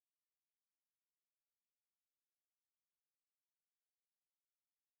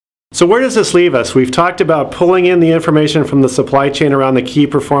So where does this leave us? We've talked about pulling in the information from the supply chain around the key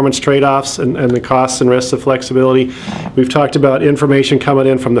performance trade-offs and the costs and risks of flexibility. We've talked about information coming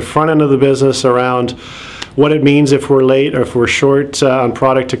in from the front end of the business around what it means if we're late or if we're short on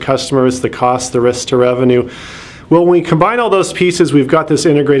product to customers, the cost, the risks to revenue. Well, when we combine all those pieces, we've got this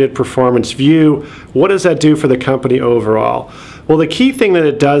integrated performance view. What does that do for the company overall? Well, the key thing that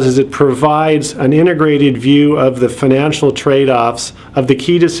it does is it provides an integrated view of the financial trade-offs of the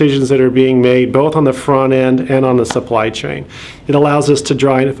key decisions that are being made both on the front end and on the supply chain. It allows us to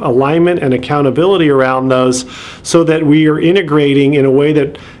drive alignment and accountability around those so that we are integrating in a way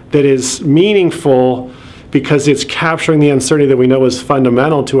that is meaningful, because it's capturing the uncertainty that we know is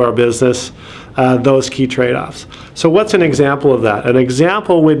fundamental to our business, those key trade-offs. So what's an example of that? An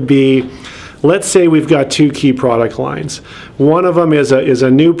example would be, let's say we've got two key product lines. One of them is a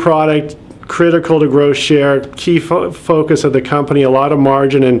new product, critical to grow share, key focus of the company, a lot of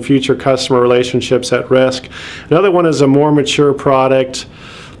margin and future customer relationships at risk. Another one is a more mature product,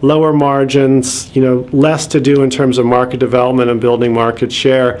 lower margins, less to do in terms of market development and building market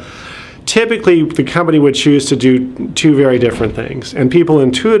share. Typically, the company would choose to do two very different things, and people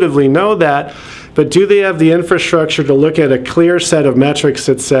intuitively know that, but do they have the infrastructure to look at a clear set of metrics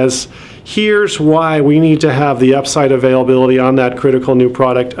that says, here's why we need to have the upside availability on that critical new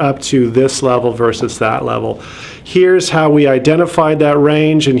product up to this level versus that level. Here's how we identified that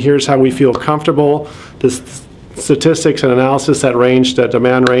range, and here's how we feel comfortable this statistics and analysis that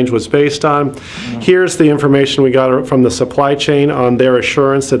demand range was based on. Here's the information we got from the supply chain on their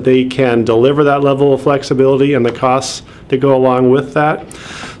assurance that they can deliver that level of flexibility and the costs that go along with that.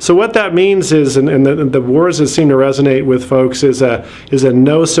 So what that means is, and the words that seem to resonate with folks, is a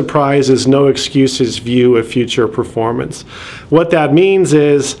no surprises, no excuses view of future performance. What that means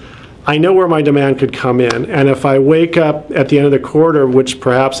is, I know where my demand could come in, and if I wake up at the end of the quarter, which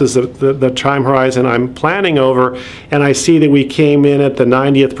perhaps is the time horizon I'm planning over, and I see that we came in at the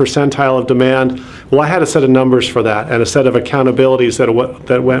 90th percentile of demand, well, I had a set of numbers for that and a set of accountabilities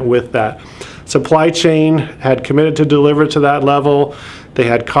that went with that. Supply chain had committed to deliver to that level. They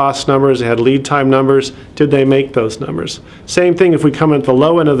had cost numbers, they had lead time numbers. Did they make those numbers? Same thing if we come at the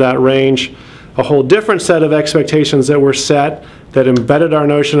low end of that range, a whole different set of expectations that were set that embedded our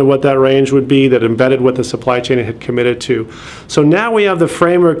notion of what that range would be, that embedded what the supply chain had committed to. So now we have the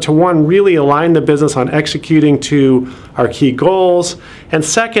framework to, one, really align the business on executing to our key goals, and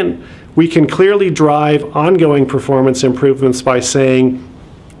second, we can clearly drive ongoing performance improvements by saying,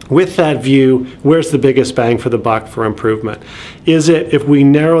 with that view, where's the biggest bang for the buck for improvement? Is it if we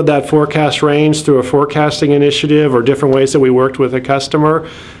narrowed that forecast range through a forecasting initiative or different ways that we worked with a customer?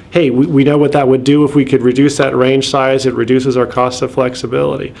 Hey, we know what that would do if we could reduce that range size. It reduces our cost of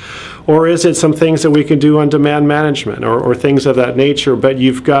flexibility. Or is it some things that we can do on demand management or things of that nature, but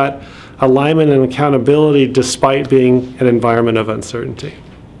you've got alignment and accountability despite being an environment of uncertainty?